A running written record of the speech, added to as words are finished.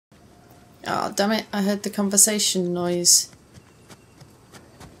Oh, damn it, I heard the conversation noise.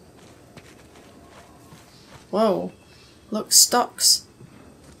 Whoa. Look, stocks.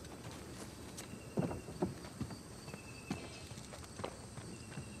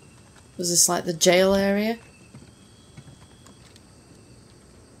 Was this like the jail area?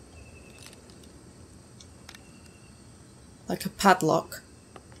 Like a padlock.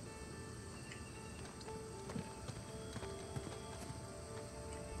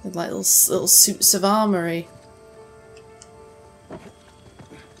 With like little suits of armoury.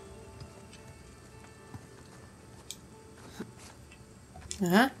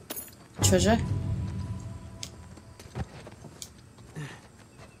 Uh-huh. Treasure.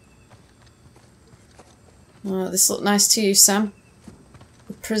 Oh, this looked nice to you, Sam.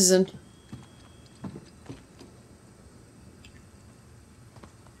 The prison.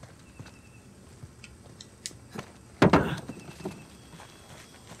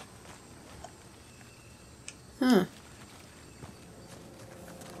 Huh.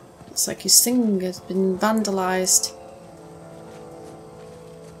 Looks like his thing has been vandalised.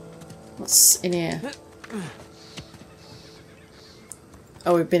 What's in here?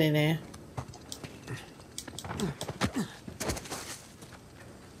 Oh, we've been in here.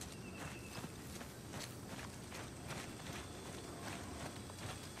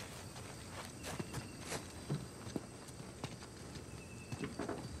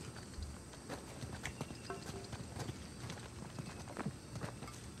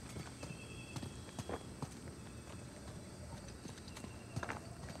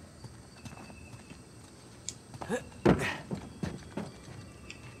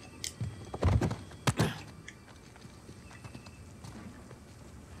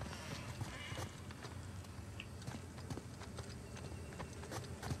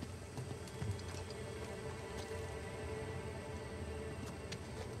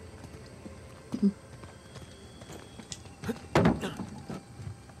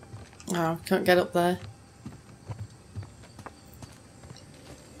 Oh, can't get up there.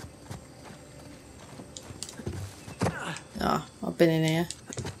 Oh, I've been in here.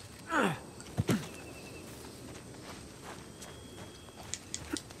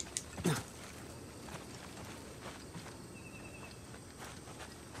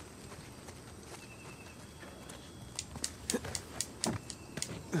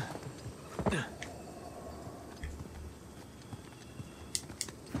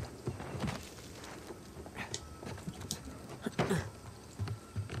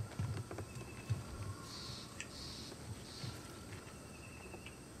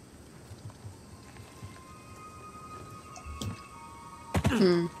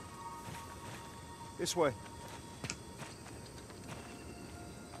 This way.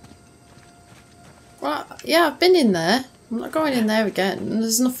 Well, yeah, I've been in there. I'm not going in there again.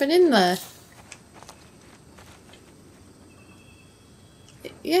 There's nothing in there.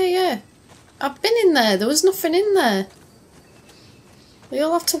 Yeah. I've been in there. There was nothing in there.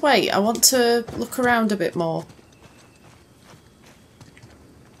 You'll have to wait. I want to look around a bit more.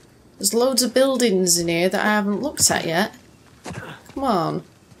 There's loads of buildings in here that I haven't looked at yet. Come on.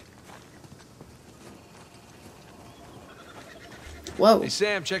 Whoa. Hey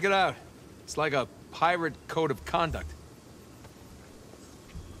Sam, check it out. It's like a pirate code of conduct.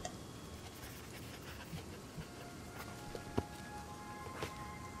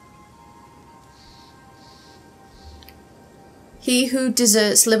 He who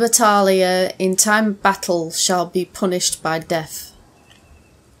deserts Libertalia in time of battle shall be punished by death.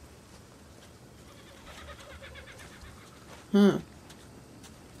 The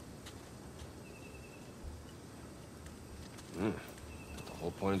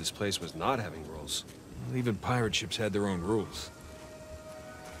whole point of this place was not having rules. Even pirate ships had their own rules.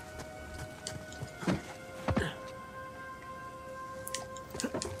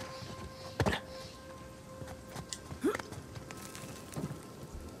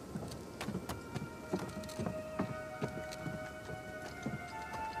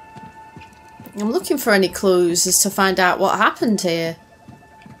 I'm looking for any clues as to find out what happened here.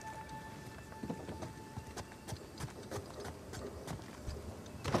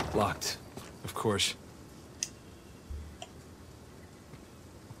 Locked, of course.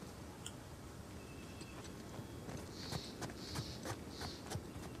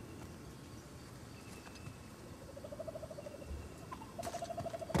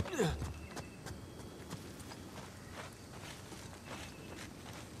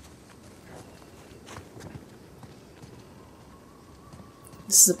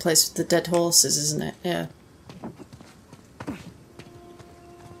 This is the place with the dead horses, isn't it? Yeah.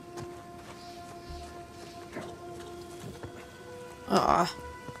 Ah.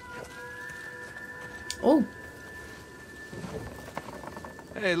 Oh,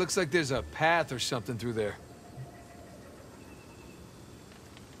 Hey, looks like there's a path or something through there.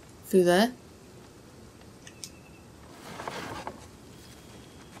 through there.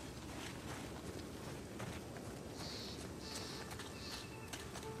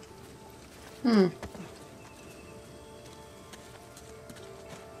 Hmm.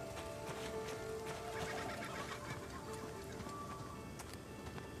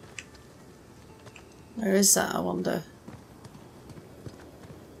 Where is that, I wonder?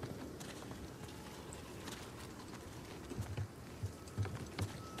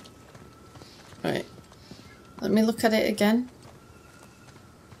 Right. Let me look at it again.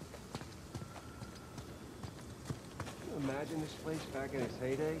 Can you imagine this place back in its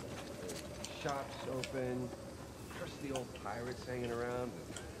heyday? Shops open, crusty old pirates hanging around,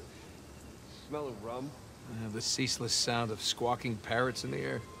 the smell of rum. The ceaseless sound of squawking parrots in the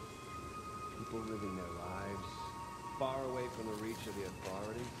air. People living their lives, far away from the reach of the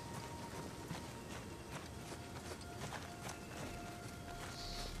authorities.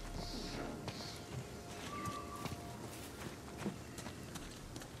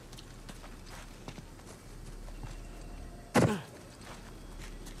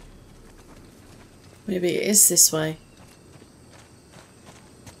 Maybe it is this way.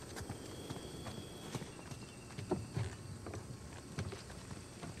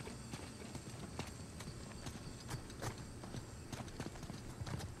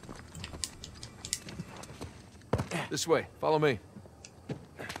 This way, follow me.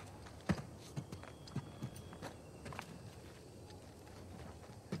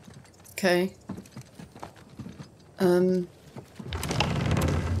 Okay.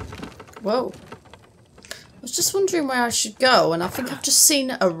 Whoa. I was just wondering where I should go, and I think I've just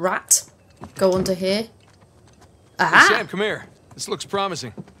seen a rat go under here. Aha! Hey, Sam, come here. This looks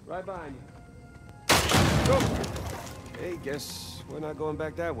promising. Right behind you. Go. Hey, guess we're not going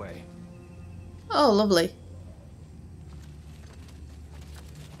back that way. Oh, lovely.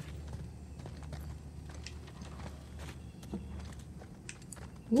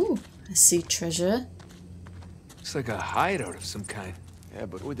 Ooh, I see treasure. Looks like a hideout of some kind. Yeah,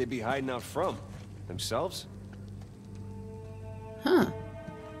 but who would they be hiding out from? Themselves? Huh.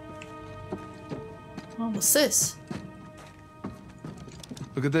 Oh, what's this?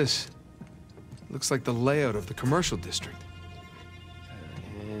 Look at this. Looks like the layout of the commercial district.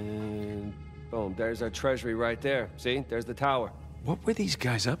 And boom, there's our treasury right there. See? There's the tower. What were these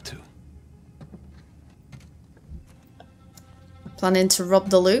guys up to? Planning to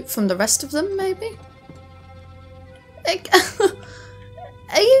rob the loot from the rest of them, maybe? Like,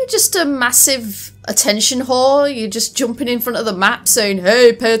 are you just a massive attention whore? You're just jumping in front of the map saying,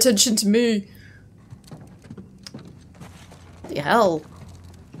 hey, pay attention to me. What the hell?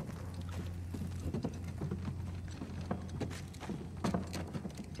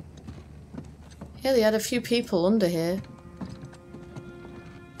 Yeah, they had a few people under here.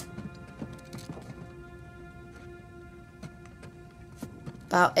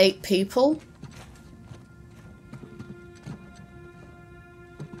 About 8 people.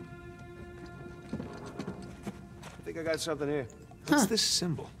 I think I got something here. What's this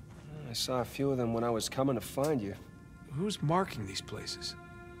symbol? I saw a few of them when I was coming to find you. Who's marking these places?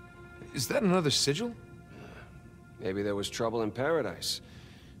 Is that another sigil? Maybe there was trouble in paradise.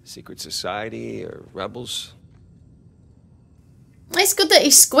 Secret society or rebels. It's good that he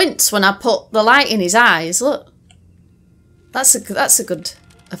squints when I put the light in his eyes. Look. That's a good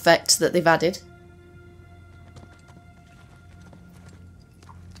effect that they've added.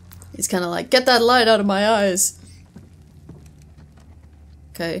 He's kind of like, get that light out of my eyes.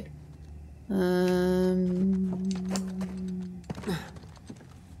 Okay.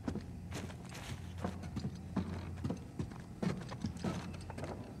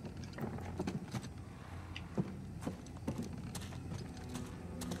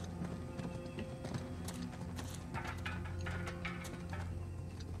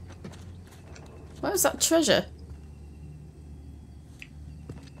 Where's that treasure?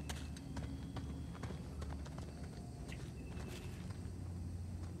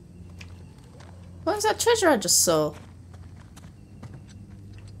 Where's that treasure I just saw?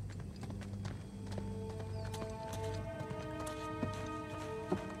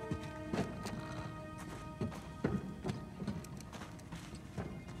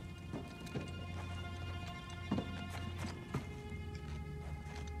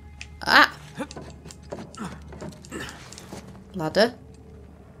 Ah! Ladder.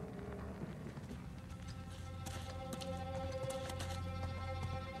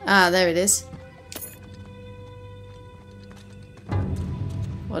 Ah, there it is.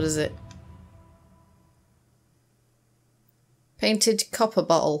 What is it? Painted copper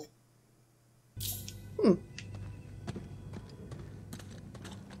bottle. Hmm.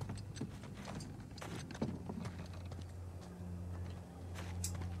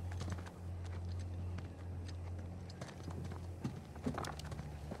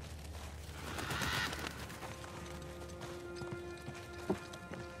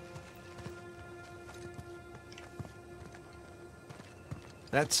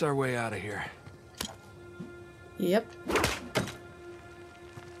 That's our way out of here. Yep.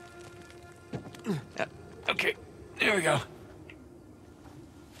 Okay, here we go.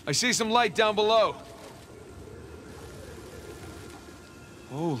 I see some light down below.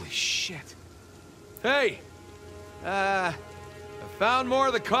 Holy shit. Hey! I found more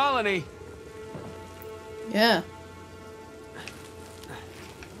of the colony. Yeah.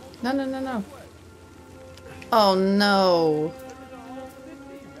 No, no, no, no. Oh, no.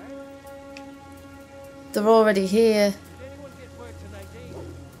 They're already here.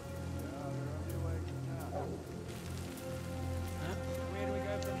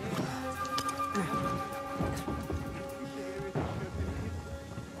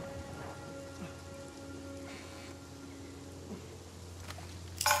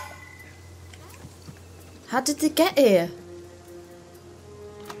 How did they get here?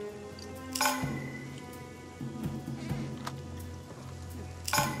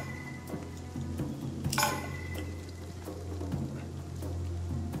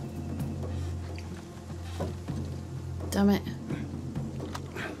 Damn it.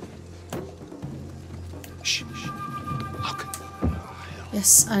 Shh, shh. Look.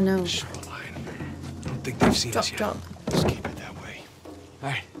 Yes, I know. Shoreline. Don't think they've seen us yet. Drop. Just keep it that way. All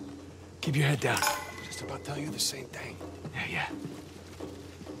right. Keep your head down. Just about tell you the same thing. Yeah, yeah.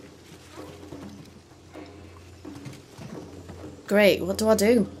 Great, what do I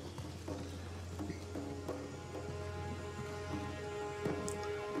do?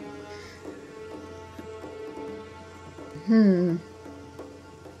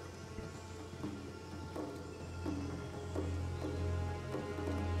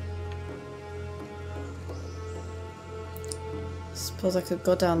 Suppose I could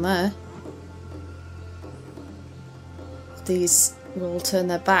go down there. These will all turn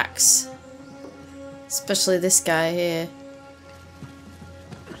their backs. Especially this guy here.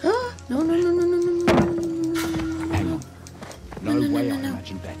 Ah, no, no, no, no, no, no, no. Hang on. No way I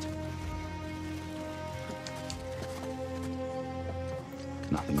imagine better.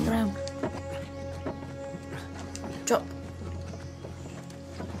 Nothing yet. Around. Drop.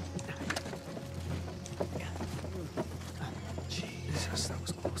 Jesus, that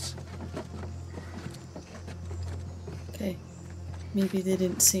was close. Okay. Maybe they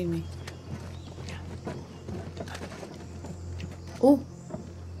didn't see me. Oh!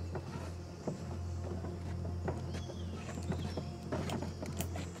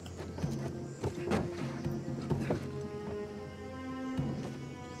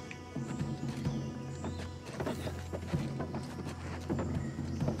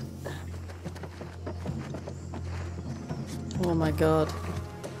 Oh my god.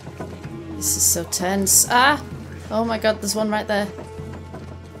 This is so tense. Ah! Oh my god, there's one right there.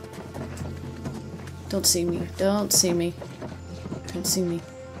 Don't see me. Don't see me. Don't see me.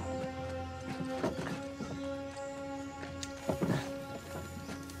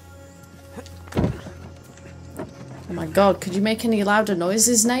 Oh my god, could you make any louder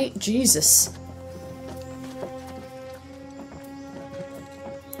noises, Nate? Jesus.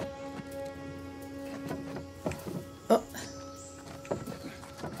 Oh.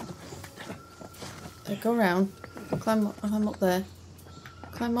 Go around. Climb up there.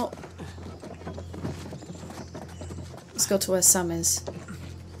 Climb up. Let's go to where Sam is.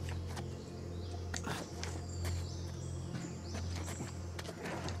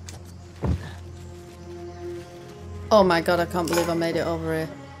 Oh my god, I can't believe I made it over here.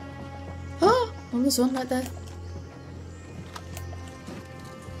 Oh, there's one right there.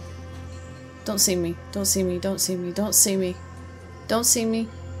 Don't see me. Don't see me. Don't see me. Don't see me. Don't see me.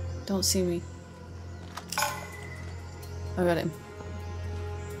 Don't see me. I got him.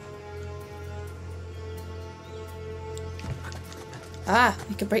 Ah,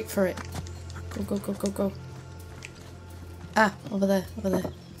 make a break for it. Go, go, go, go, go. Ah, over there, over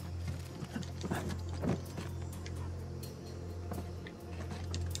there.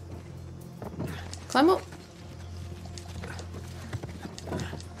 Climb up.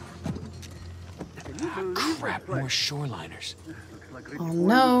 Crap, more shoreliners. Looks like Oh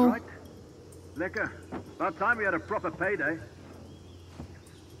no. Liquor. About time we had a proper payday.